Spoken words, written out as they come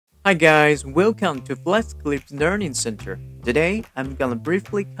Hi guys, welcome to FlexClip's Learning Center. Today, I'm gonna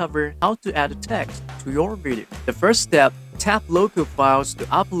briefly cover how to add a text to your video. The first step, tap local files to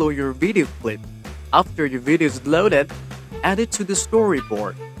upload your video clip. After your video is loaded, add it to the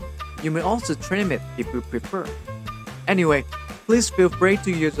storyboard. You may also trim it if you prefer. Anyway, please feel free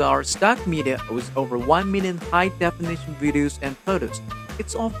to use our stock media with over 1 million high-definition videos and photos.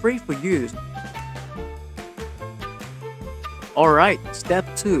 It's all free for use. Alright, step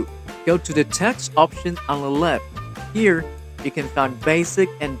 2. Go to the text option on the left. Here, you can find basic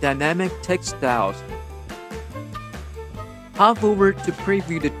and dynamic text styles. Hop over to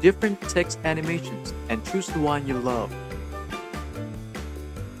preview the different text animations and choose the one you love.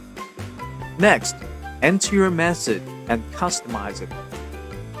 Next, enter your message and customize it.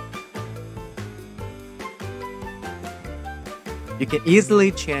 You can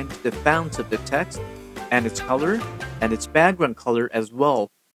easily change the font of the text and its color and its background color as well.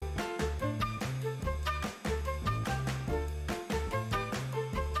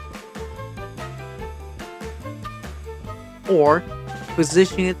 Or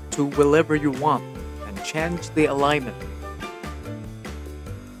position it to wherever you want and change the alignment.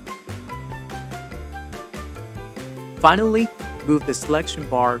 Finally, move the selection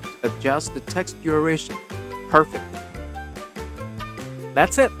bar to adjust the text duration. Perfect.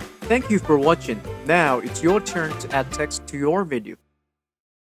 That's it. Thank you for watching. Now it's your turn to add text to your video.